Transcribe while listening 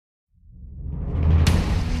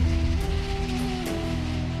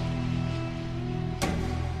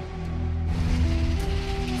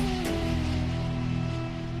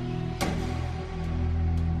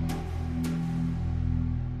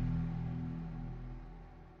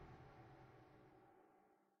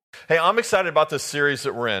Hey, I'm excited about this series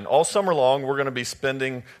that we're in. All summer long, we're going to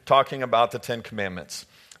be talking about the Ten Commandments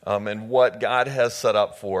and what God has set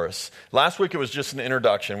up for us. Last week, it was just an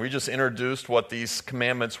introduction. We just introduced what these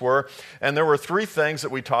commandments were. And there were three things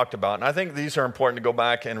that we talked about. And I think these are important to go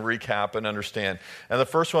back and recap and understand. And the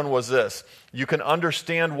first one was this. You can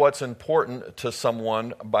understand what's important to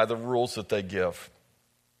someone by the rules that they give.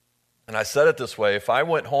 And I said it this way, if I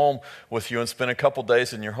went home with you and spent a couple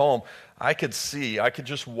days in your home, I could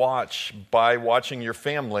just watch by watching your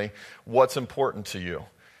family what's important to you.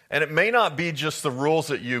 And it may not be just the rules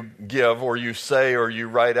that you give or you say or you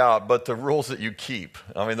write out, but the rules that you keep.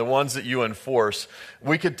 I mean, the ones that you enforce.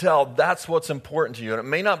 We could tell that's what's important to you. And it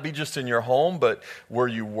may not be just in your home, but where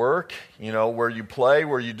you work, where you play,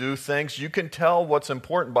 where you do things. You can tell what's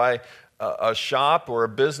important by a shop or a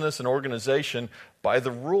business, an organization, by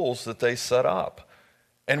the rules that they set up.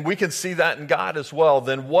 And we can see that in God as well.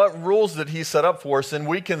 Then what rules did he set up for us? And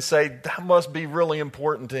we can say that must be really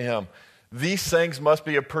important to him. These things must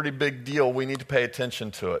be a pretty big deal. We need to pay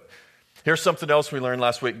attention to it. Here's something else we learned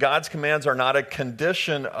last week. God's commands are not a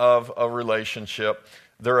condition of a relationship.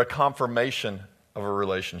 They're a confirmation of a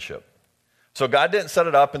relationship. So God didn't set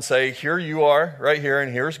it up and say, here you are right here,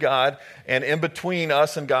 and here's God. And in between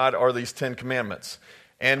us and God are these 10 commandments.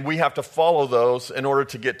 And we have to follow those in order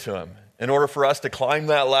to get to him. In order for us to climb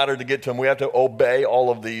that ladder to get to him, we have to obey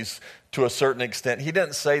all of these to a certain extent. He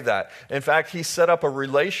didn't say that. In fact, he set up a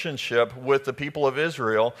relationship with the people of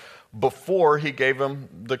Israel before he gave them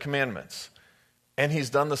the commandments. And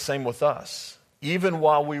he's done the same with us. Even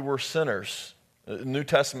while we were sinners, the New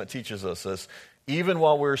Testament teaches us this, even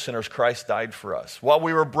while we were sinners, Christ died for us. While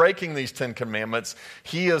we were breaking these 10 commandments,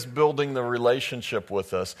 he is building the relationship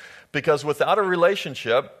with us. Because without a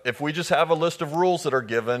relationship, if we just have a list of rules that are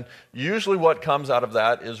given, usually what comes out of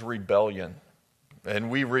that is rebellion. And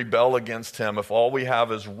we rebel against him. If all we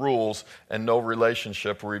have is rules and no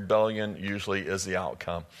relationship, rebellion usually is the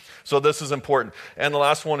outcome. So this is important. And the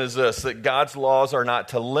last one is this, that God's laws are not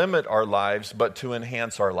to limit our lives, but to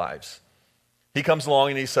enhance our lives. He comes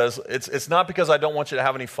along and he says, it's not because I don't want you to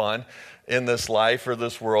have any fun in this life or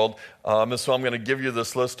this world, and so I'm going to give you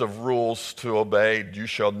this list of rules to obey. You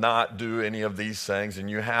shall not do any of these things, and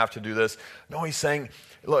you have to do this. No, he's saying,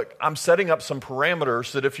 look, I'm setting up some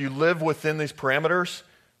parameters that if you live within these parameters,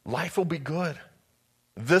 life will be good.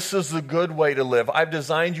 This is the good way to live. I've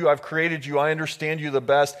designed you, I've created you, I understand you the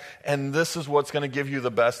best, and this is what's going to give you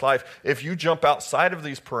the best life. If you jump outside of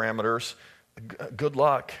these parameters, good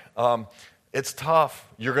luck. It's tough.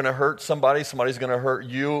 You're going to hurt somebody. Somebody's going to hurt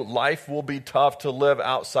you. Life will be tough to live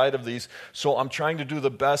outside of these. So I'm trying to do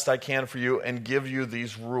the best I can for you and give you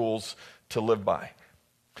these rules to live by.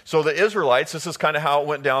 So the Israelites, this is kind of how it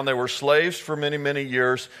went down. They were slaves for many, many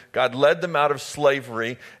years. God led them out of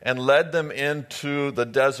slavery and led them into the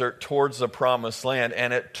desert towards the promised land.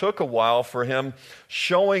 And it took a while for him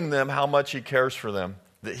showing them how much he cares for them,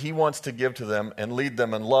 that he wants to give to them and lead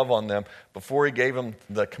them and love on them before he gave them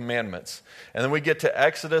the commandments. And then we get to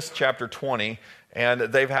Exodus chapter 20, and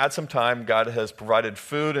they've had some time. God has provided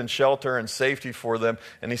food and shelter and safety for them,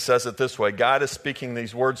 and he says it this way. God is speaking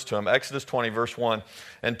these words to him. Exodus 20, verse 1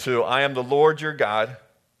 and 2. I am the Lord your God,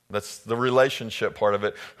 that's the relationship part of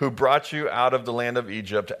it, who brought you out of the land of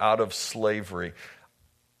Egypt, out of slavery.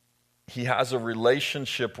 He has a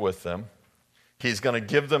relationship with them. He's going to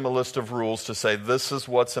give them a list of rules to say, this is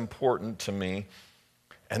what's important to me,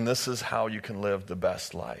 and this is how you can live the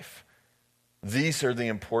best life. These are the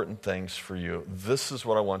important things for you. This is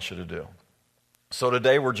what I want you to do. So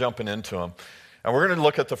today we're jumping into them, and we're going to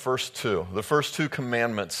look at the first two. The first two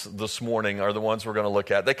commandments this morning are the ones we're going to look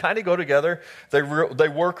at. They kind of go together. They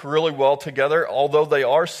work really well together, although they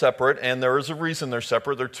are separate, and there is a reason they're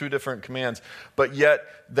separate. They're two different commands, but yet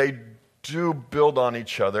they do build on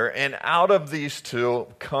each other, and out of these two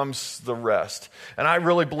comes the rest. And I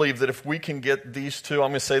really believe that if we can get these two,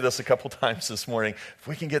 I'm going to say this a couple times this morning, if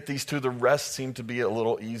we can get these two, the rest seem to be a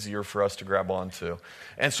little easier for us to grab onto.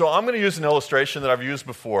 And so I'm going to use an illustration that I've used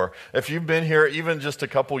before. If you've been here even just a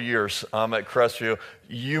couple years at Crestview,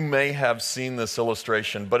 you may have seen this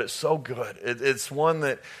illustration, but it's so good. It's one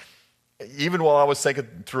that even while I was thinking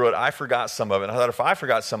through it, I forgot some of it. And I thought if I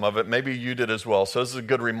forgot some of it, maybe you did as well. So this is a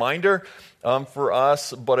good reminder for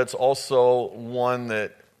us, but it's also one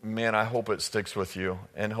that, man, I hope it sticks with you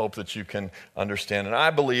and hope that you can understand. And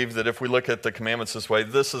I believe that if we look at the commandments this way,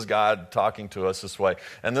 this is God talking to us this way.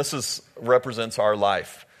 And this represents our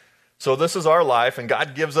life. So this is our life, and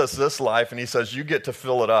God gives us this life, and he says, you get to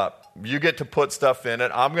fill it up. You get to put stuff in it.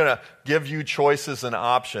 I'm going to give you choices and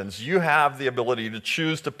options. You have the ability to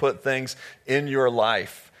choose to put things in your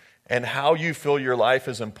life, and how you fill your life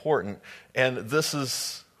is important. And this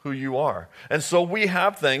is who you are. And so we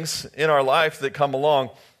have things in our life that come along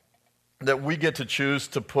that we get to choose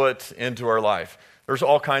to put into our life. There's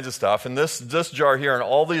all kinds of stuff. And this jar here and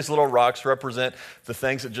all these little rocks represent the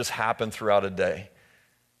things that just happen throughout a day.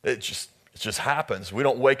 It just happens. We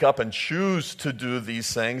don't wake up and choose to do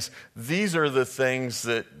these things. These are the things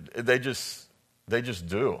that they just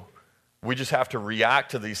do. We just have to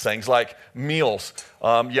react to these things, like meals.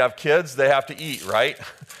 You have kids, they have to eat, right?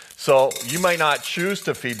 So you may not choose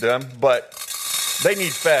to feed them, but they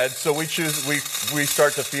need fed, so we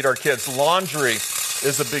start to feed our kids. Laundry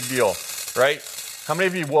is a big deal, right? How many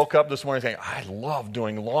of you woke up this morning thinking, I love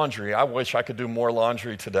doing laundry. I wish I could do more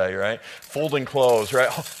laundry today, right? Folding clothes, right?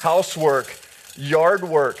 Housework, yard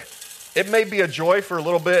work. It may be a joy for a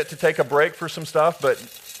little bit to take a break for some stuff, but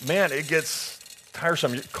man, it gets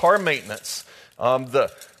tiresome. Car maintenance.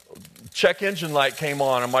 The check engine light came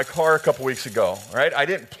on my car a couple weeks ago, right? I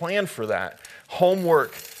didn't plan for that.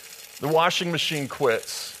 Homework. The washing machine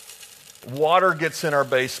quits. Water gets in our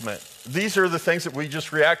basement. These are the things that we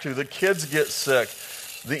just react to. The kids get sick.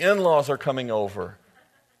 The in-laws are coming over,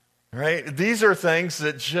 right? These are things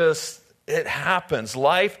that it happens.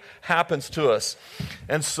 Life happens to us.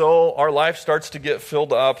 And so our life starts to get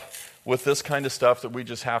filled up with this kind of stuff that we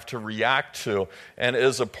just have to react to and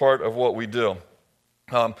is a part of what we do.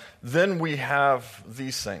 Then we have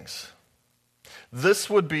these things. This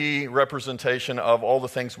would be representation of all the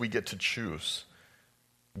things we get to choose.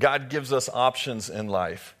 God gives us options in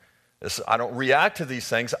life. I don't react to these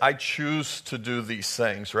things. I choose to do these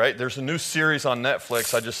things, right? There's a new series on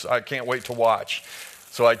Netflix I can't wait to watch.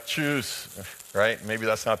 So I choose, right? Maybe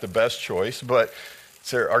that's not the best choice, but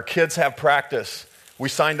our kids have practice. We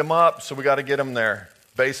signed them up, so we got to get them there.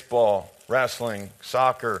 Baseball, wrestling,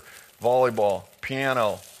 soccer, volleyball,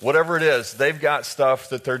 piano, whatever it is, they've got stuff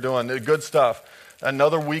that they're doing, good stuff.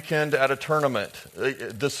 Another weekend at a tournament.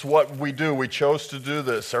 This is what we do. We chose to do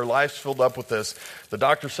this. Our life's filled up with this. The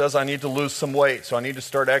doctor says I need to lose some weight, so I need to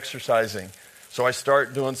start exercising. So I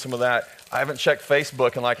start doing some of that. I haven't checked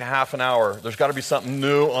Facebook in like a half an hour. There's got to be something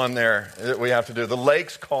new on there that we have to do. The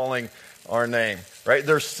lake's calling our name, right?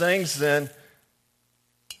 There's things then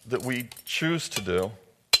that we choose to do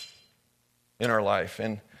in our life.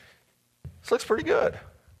 And this looks pretty good.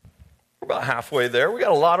 We're about halfway there. We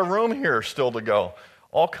got a lot of room here still to go.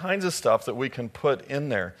 All kinds of stuff that we can put in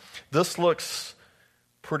there. This looks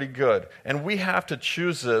pretty good. And we have to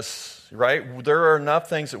choose this, right? There are enough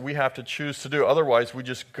things that we have to choose to do. Otherwise, we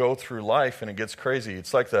just go through life and it gets crazy.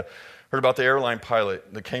 It's like heard about the airline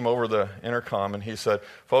pilot that came over the intercom and he said,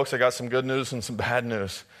 folks, I got some good news and some bad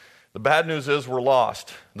news. The bad news is we're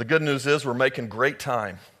lost. The good news is we're making great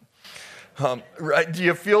time. Right? Do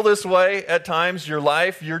you feel this way at times? Your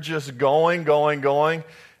life, you're just going,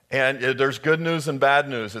 and there's good news and bad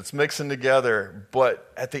news. It's mixing together.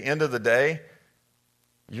 But at the end of the day,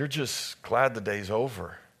 you're just glad the day's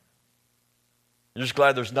over. You're just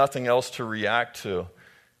glad there's nothing else to react to.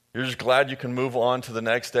 You're just glad you can move on to the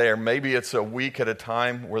next day, or maybe it's a week at a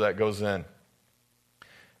time where that goes in.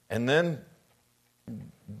 And then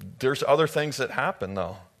there's other things that happen,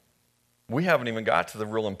 though. We haven't even got to the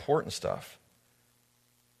real important stuff.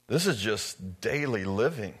 This is just daily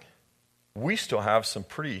living. We still have some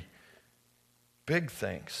pretty big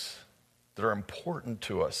things that are important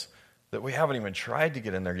to us that we haven't even tried to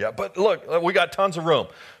get in there yet. But look, we got tons of room,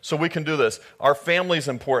 so we can do this. Our family's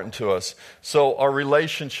important to us, so our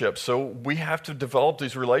relationships. So we have to develop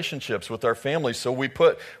these relationships with our family. So we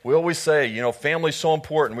always say, family's so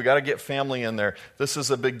important. We got to get family in there. This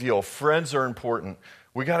is a big deal. Friends are important.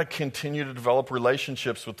 We got to continue to develop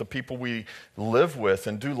relationships with the people we live with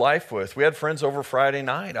and do life with. We had friends over Friday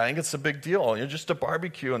night. I think it's a big deal. Just a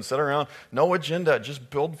barbecue and sit around, no agenda, just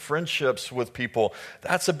build friendships with people.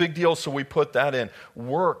 That's a big deal, so we put that in.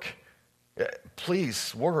 Work.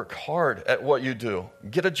 Please work hard at what you do.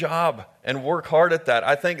 Get a job and work hard at that.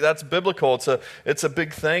 I think that's biblical. It's a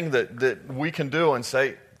big thing that we can do and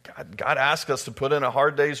say, God asks us to put in a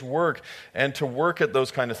hard day's work and to work at those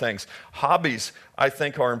kind of things. Hobbies, I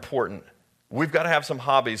think, are important. We've got to have some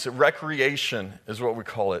hobbies. Recreation is what we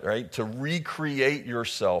call it, right? To recreate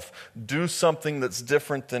yourself. Do something that's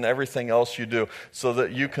different than everything else you do so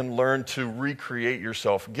that you can learn to recreate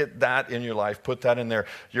yourself. Get that in your life. Put that in there.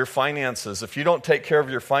 Your finances. If you don't take care of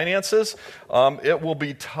your finances, it will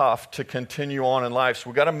be tough to continue on in life. So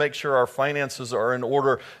we've got to make sure our finances are in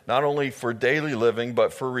order, not only for daily living,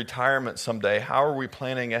 but for retirement someday. How are we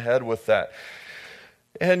planning ahead with that?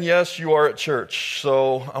 And yes, you are at church,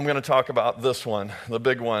 so I'm going to talk about this one, the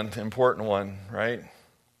big one, the important one, right?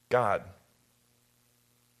 God.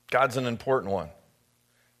 God's an important one.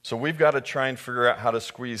 So we've got to try and figure out how to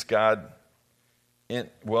squeeze God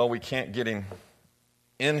we can't get him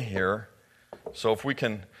in here. So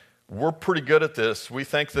we're pretty good at this. We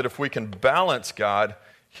think that if we can balance God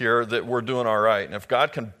here, that we're doing all right. And if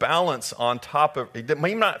God can balance on top of, it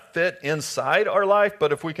may not fit inside our life,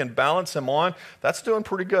 but if we can balance him on, that's doing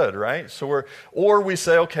pretty good, right? So or we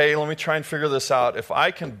say, okay, let me try and figure this out. If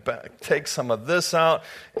I can take some of this out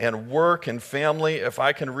and work and family, if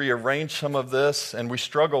I can rearrange some of this, and we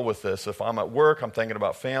struggle with this. If I'm at work, I'm thinking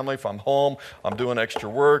about family. If I'm home, I'm doing extra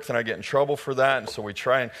work, then I get in trouble for that. And so we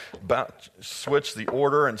try and switch the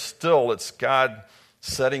order, and still it's God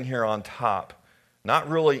sitting here on top. Not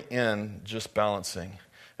really in, just balancing.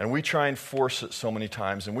 And we try and force it so many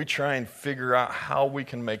times, and we try and figure out how we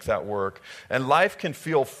can make that work. And life can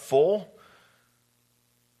feel full,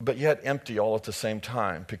 but yet empty all at the same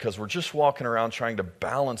time, because we're just walking around trying to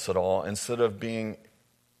balance it all instead of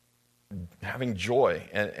having joy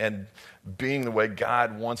and being the way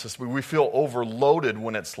God wants us to be. We feel overloaded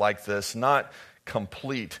when it's like this, not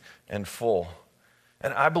complete and full.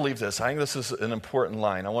 And I believe this. I think this is an important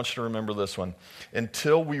line. I want you to remember this one.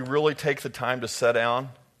 Until we really take the time to sit down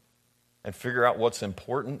and figure out what's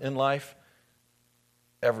important in life,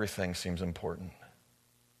 everything seems important.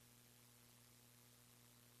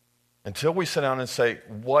 Until we sit down and say,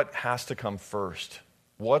 what has to come first?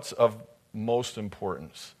 What's of most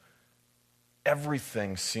importance?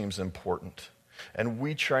 Everything seems important. And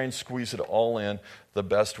we try and squeeze it all in the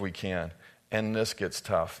best we can. And this gets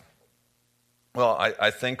tough. Well,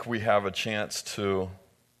 I think we have a chance to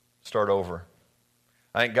start over.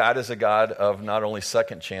 I think God is a God of not only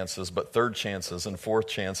second chances, but third chances and fourth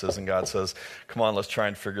chances. And God says, come on, let's try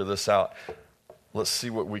and figure this out. Let's see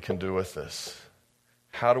what we can do with this.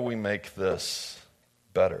 How do we make this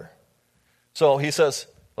better? So he says,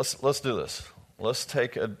 let's do this. Let's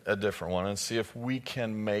take a different one and see if we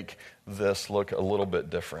can make this look a little bit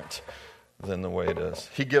different than the way it is.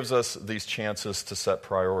 He gives us these chances to set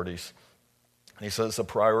priorities. He says the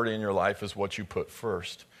priority in your life is what you put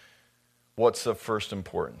first. What's of first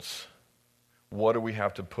importance? What do we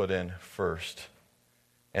have to put in first?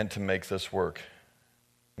 And to make this work.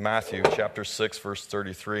 Matthew chapter 6, verse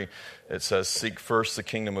 33, it says, seek first the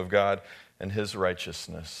kingdom of God and his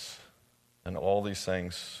righteousness, and all these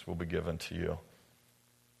things will be given to you.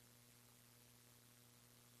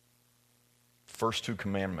 First two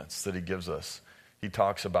commandments that he gives us, he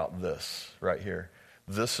talks about this right here.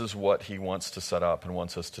 This is what he wants to set up and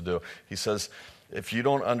wants us to do. He says, if you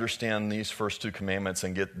don't understand these first two commandments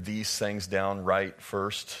and get these things down right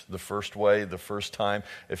first, the first way, the first time,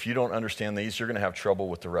 if you don't understand these, you're going to have trouble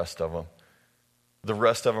with the rest of them. The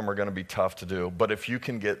rest of them are going to be tough to do. But if you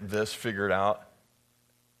can get this figured out,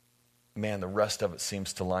 man, the rest of it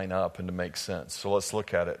seems to line up and to make sense. So let's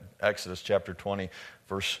look at it. Exodus chapter 20,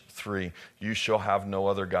 verse 3. You shall have no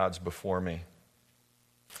other gods before me.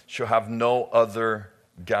 Shall have no other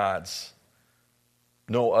gods.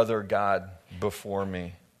 No other God before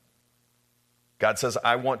me. God says,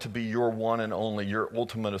 I want to be your one and only, your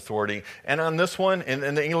ultimate authority. And on this one,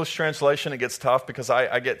 in the English translation, it gets tough because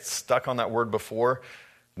I get stuck on that word before.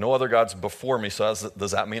 No other gods before me. So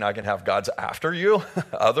does that mean I can have gods after you?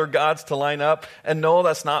 Other gods to line up? And no,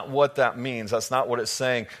 that's not what that means. That's not what it's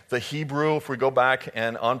saying. The Hebrew, if we go back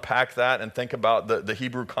and unpack that and think about the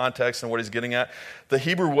Hebrew context and what he's getting at, the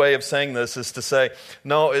Hebrew way of saying this is to say,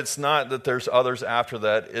 no, it's not that there's others after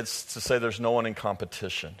that. It's to say there's no one in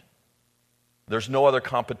competition. There's no other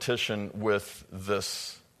competition with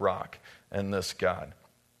this rock and this God.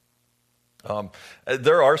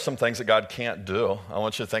 There are some things that God can't do. I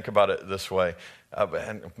want you to think about it this way.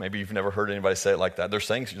 And maybe you've never heard anybody say it like that.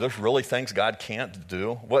 There's really things God can't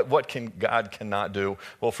do. What can God cannot do?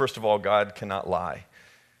 Well, first of all, God cannot lie.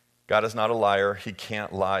 God is not a liar. He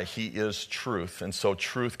can't lie. He is truth. And so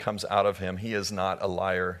truth comes out of him. He is not a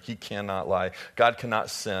liar. He cannot lie. God cannot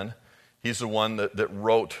sin. He's the one that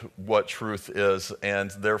wrote what truth is,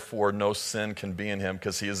 and therefore no sin can be in him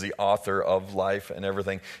because he is the author of life and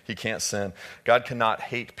everything. He can't sin. God cannot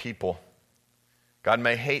hate people. God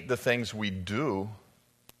may hate the things we do,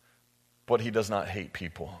 but he does not hate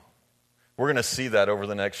people. We're going to see that over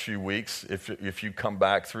the next few weeks. If you come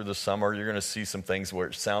back through the summer, you're going to see some things where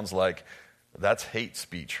it sounds like that's hate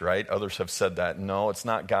speech, right? Others have said that. No, it's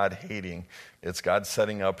not God hating. It's God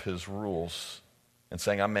setting up his rules and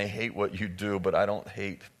saying, I may hate what you do, but I don't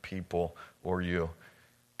hate people or you.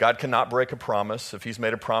 God cannot break a promise. If he's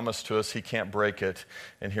made a promise to us, he can't break it.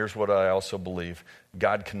 And here's what I also believe.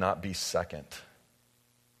 God cannot be second.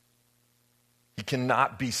 He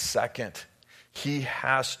cannot be second. He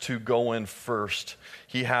has to go in first.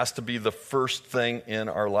 He has to be the first thing in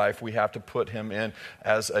our life. We have to put him in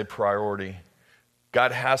as a priority.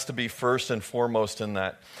 God has to be first and foremost in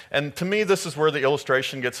that. And to me, this is where the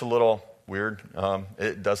illustration gets a little weird.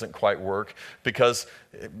 It doesn't quite work because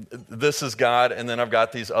this is God, and then I've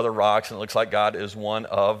got these other rocks, and it looks like God is one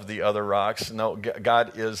of the other rocks. No,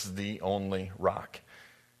 God is the only rock.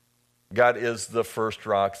 God is the first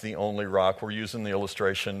rock, the only rock. We're using the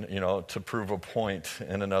illustration, to prove a point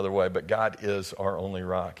in another way, but God is our only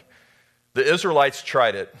rock. The Israelites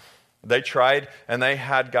tried it. They tried, and they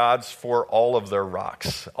had gods for all of their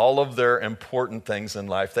rocks, all of their important things in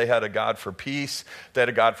life. They had a God for peace. They had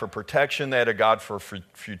a God for protection. They had a God for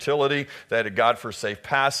futility. They had a God for safe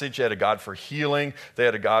passage. They had a God for healing. They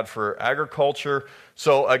had a God for agriculture.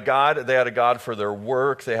 So they had a God for their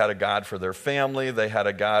work. They had a God for their family. They had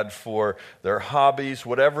a God for their hobbies.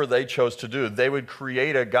 Whatever they chose to do, they would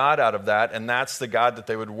create a God out of that, and that's the God that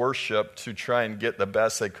they would worship to try and get the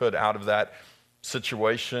best they could out of that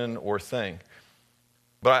situation or thing.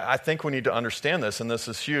 But I think we need to understand this, and this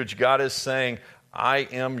is huge. God is saying, I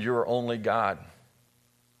am your only God.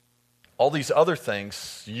 All these other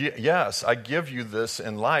things, yes, I give you this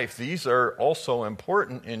in life. These are also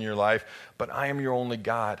important in your life, but I am your only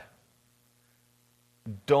God.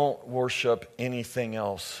 Don't worship anything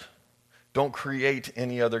else. Don't create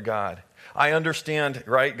any other God. I understand,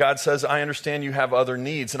 right? God says, I understand you have other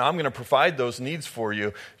needs, and I'm going to provide those needs for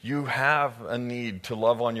you. You have a need to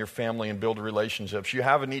love on your family and build relationships. You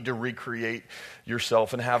have a need to recreate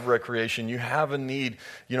yourself and have recreation. You have a need,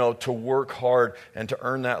 to work hard and to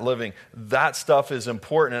earn that living. That stuff is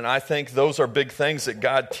important, and I think those are big things that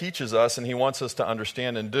God teaches us, and he wants us to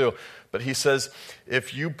understand and do. But he says,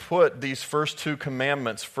 if you put these first two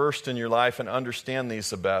commandments first in your life and understand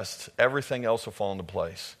these the best, everything else will fall into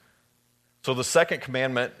place. So the second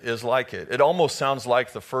commandment is like it. It almost sounds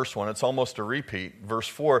like the first one. It's almost a repeat. Verse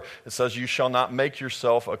 4, it says, you shall not make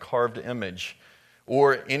yourself a carved image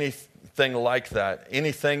or anything like that,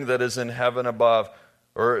 anything that is in heaven above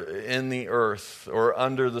or in the earth or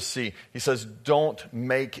under the sea. He says, don't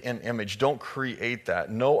make an image. Don't create that.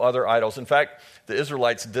 No other idols. In fact, the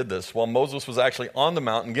Israelites did this. While Moses was actually on the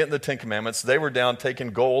mountain getting the Ten Commandments, they were down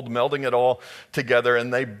taking gold, melding it all together,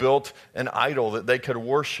 and they built an idol that they could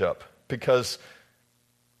worship. Because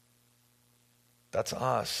that's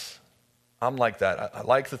us. I'm like that. I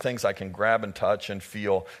like the things I can grab and touch and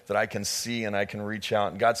feel, that I can see and I can reach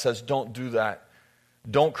out. And God says, don't do that.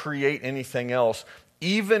 Don't create anything else,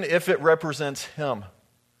 even if it represents him.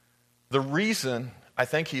 The reason I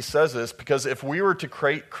think he says this, because if we were to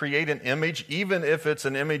create an image, even if it's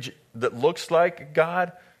an image that looks like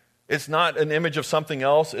God, it's not an image of something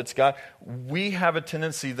else, it's God, we have a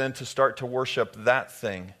tendency then to start to worship that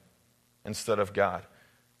thing instead of God.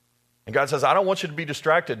 And God says, I don't want you to be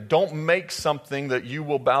distracted. Don't make something that you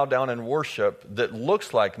will bow down and worship that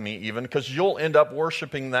looks like me even, because you'll end up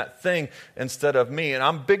worshiping that thing instead of me. And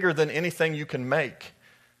I'm bigger than anything you can make.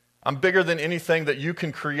 I'm bigger than anything that you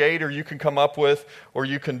can create or you can come up with or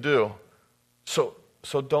you can do. So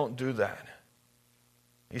don't do that.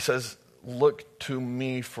 He says, look to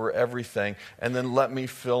me for everything, and then let me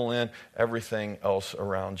fill in everything else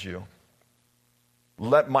around you.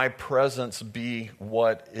 Let my presence be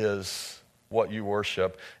what you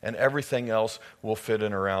worship, and everything else will fit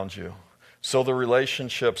in around you. So the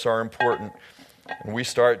relationships are important, and we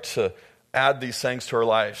start to add these things to our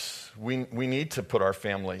lives. We need to put our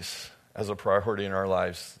families as a priority in our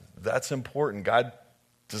lives. That's important. God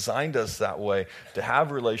designed us that way, to have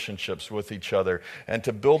relationships with each other and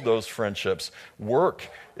to build those friendships. Work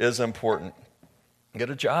is important. Get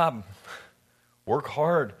a job. Work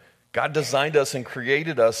hard. God designed us and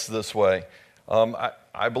created us this way.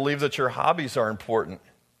 I believe that your hobbies are important.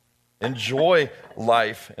 Enjoy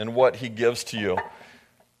life and what he gives to you.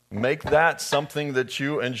 Make that something that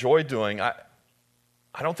you enjoy doing. I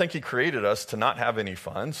don't think he created us to not have any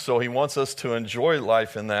fun, so he wants us to enjoy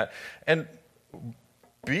life in that. And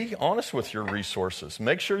be honest with your resources.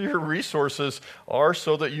 Make sure your resources are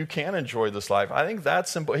so that you can enjoy this life. I think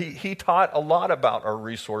that's simple. He taught a lot about our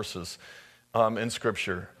resources in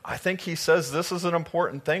Scripture. I think he says this is an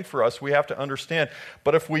important thing for us. We have to understand.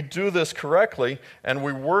 But if we do this correctly and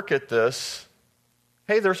we work at this,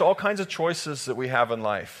 hey, there's all kinds of choices that we have in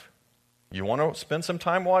life. You want to spend some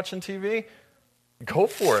time watching TV? Go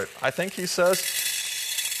for it. I think he says,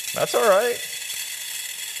 that's all right.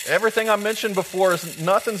 Everything I mentioned before is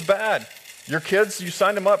nothing's bad. Your kids, you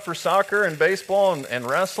signed them up for soccer and baseball and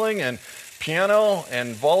wrestling and piano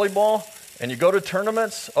and volleyball, and you go to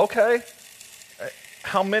tournaments. Okay.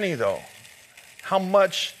 How many, though? How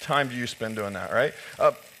much time do you spend doing that, right?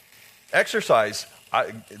 Exercise.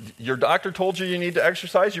 Your doctor told you need to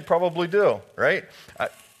exercise. You probably do, right?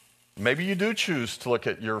 Maybe you do choose to look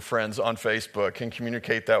at your friends on Facebook and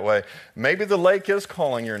communicate that way. Maybe the lake is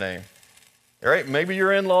calling your name. All right? Maybe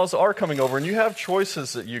your in-laws are coming over and you have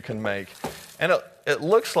choices that you can make. And it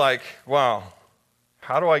looks like, wow,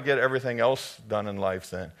 how do I get everything else done in life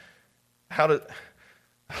then? It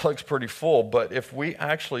looks pretty full, but if we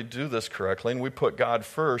actually do this correctly and we put God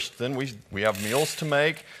first, then we have meals to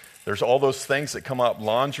make. There's all those things that come up,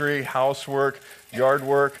 laundry, housework, yard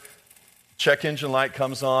work. Check engine light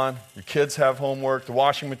comes on, your kids have homework, the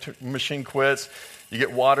washing machine quits, you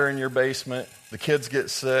get water in your basement, the kids get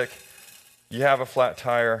sick, you have a flat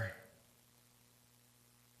tire.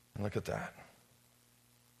 And look at that.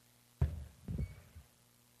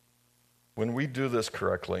 When we do this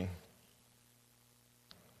correctly,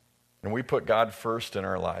 and we put God first in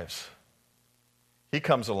our lives, He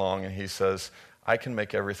comes along and He says, I can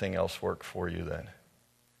make everything else work for you then.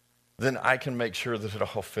 Then I can make sure that it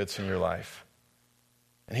all fits in your life.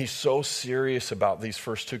 And He's so serious about these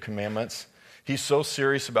first two commandments. He's so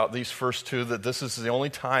serious about these first two that this is the only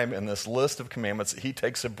time in this list of commandments that He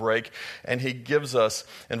takes a break and He gives us,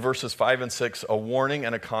 in verses 5 and 6, a warning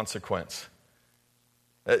and a consequence.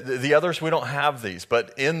 The others, we don't have these,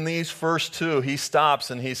 but in these first two, He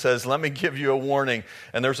stops and He says, let me give you a warning,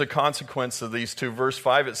 and there's a consequence of these two. Verse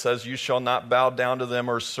 5, it says, you shall not bow down to them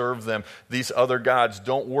or serve them, these other gods.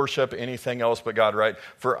 Don't worship anything else but God, right?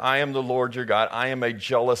 For I am the Lord your God. I am a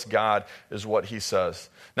jealous God, is what He says.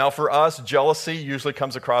 Now for us, jealousy usually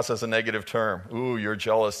comes across as a negative term. Ooh, you're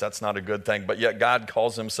jealous, that's not a good thing, but yet God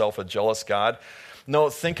calls Himself a jealous God.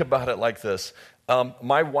 No, think about it like this.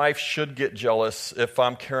 My wife should get jealous if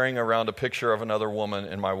I'm carrying around a picture of another woman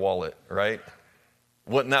in my wallet, right?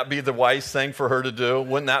 Wouldn't that be the wise thing for her to do?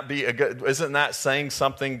 Wouldn't that be isn't that saying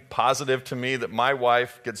something positive to me that my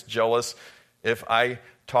wife gets jealous if I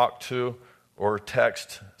talk to or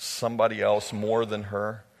text somebody else more than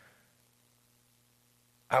her?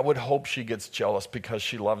 I would hope she gets jealous because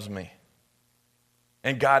she loves me.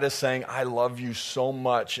 And God is saying, I love you so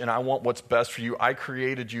much and I want what's best for you. I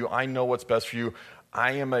created you. I know what's best for you.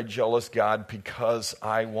 I am a jealous God because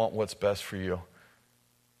I want what's best for you.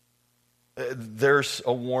 There's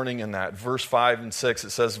a warning in that. Verse 5 and 6, it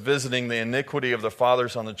says, visiting the iniquity of the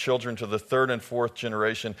fathers on the children to the third and fourth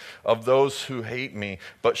generation of those who hate me,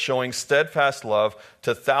 but showing steadfast love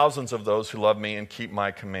to thousands of those who love me and keep my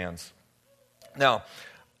commands. Now,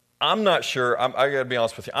 I'm not sure, I got to be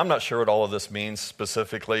honest with you, I'm not sure what all of this means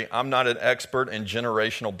specifically. I'm not an expert in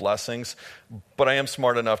generational blessings, but I am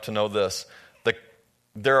smart enough to know this.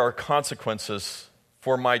 There are consequences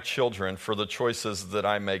for my children for the choices that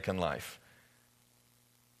I make in life.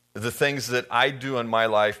 The things that I do in my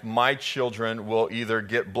life, my children will either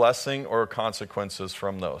get blessing or consequences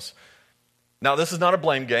from those. Now, this is not a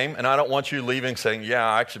blame game, and I don't want you leaving saying, yeah,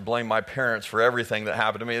 I should blame my parents for everything that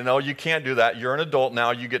happened to me. No, you can't do that. You're an adult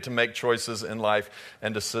now. You get to make choices in life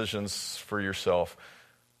and decisions for yourself.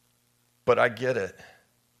 But I get it.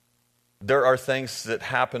 There are things that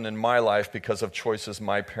happen in my life because of choices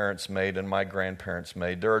my parents made and my grandparents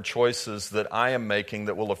made. There are choices that I am making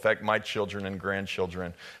that will affect my children and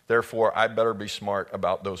grandchildren. Therefore, I better be smart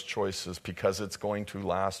about those choices because it's going to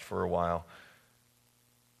last for a while.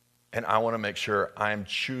 And I want to make sure I'm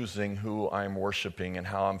choosing who I'm worshiping and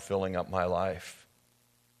how I'm filling up my life.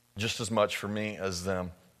 Just as much for me as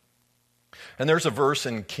them. And there's a verse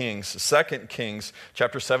in Kings, 2 Kings,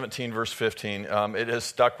 chapter 17, verse 15. It has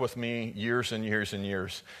stuck with me years and years and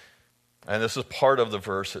years. And this is part of the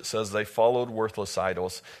verse. It says, they followed worthless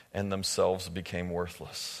idols and themselves became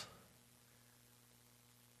worthless.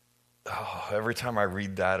 Oh, every time I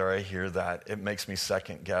read that or I hear that, it makes me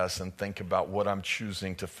second guess and think about what I'm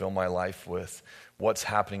choosing to fill my life with. What's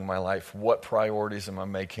happening in my life? What priorities am I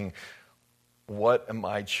making? What am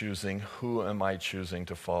I choosing? Who am I choosing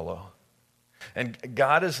to follow? And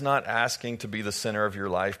God is not asking to be the center of your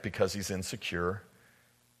life because He's insecure.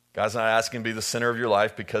 God's not asking to be the center of your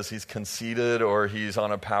life because He's conceited or He's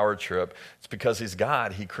on a power trip. It's because He's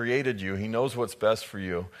God. He created you. He knows what's best for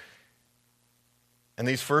you. And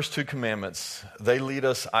these first two commandments, they lead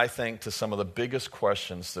us, I think, to some of the biggest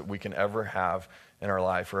questions that we can ever have in our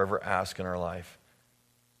life or ever ask in our life.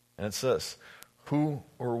 And it's this: who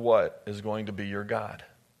or what is going to be your God?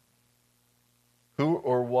 Who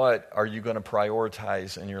or what are you going to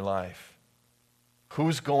prioritize in your life?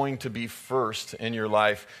 Who's going to be first in your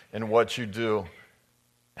life in what you do,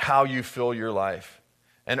 how you fill your life?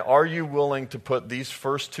 And are you willing to put these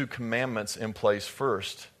first two commandments in place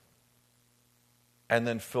first and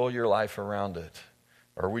then fill your life around it?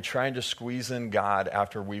 Or are we trying to squeeze in God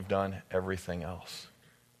after we've done everything else?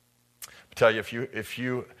 I tell you, if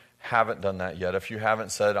you haven't done that yet, if you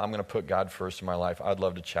haven't said, I'm going to put God first in my life, I'd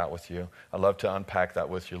love to chat with you. I'd love to unpack that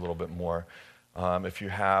with you a little bit more. If you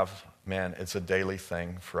have, man, it's a daily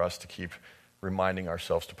thing for us to keep reminding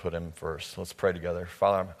ourselves to put him first. Let's pray together.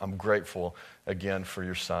 Father, I'm grateful again for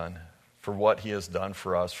your son, for what he has done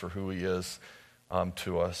for us, for who he is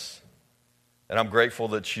to us. And I'm grateful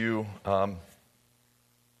that you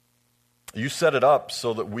set it up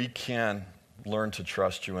so that we can learn to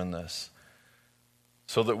trust you in this,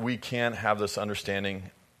 so that we can have this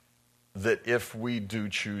understanding that if we do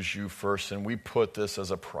choose you first and we put this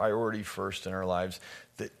as a priority first in our lives,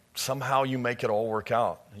 that somehow you make it all work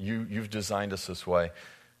out. You've designed us this way.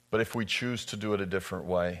 But if we choose to do it a different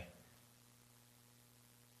way,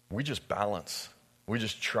 we just balance. We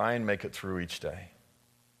just try and make it through each day.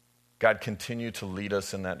 God, continue to lead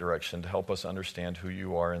us in that direction, to help us understand who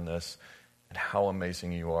you are in this and how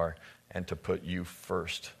amazing you are, and to put you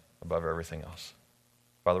first above everything else.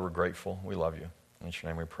 Father, we're grateful. We love you. In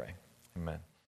your name we pray. Amen.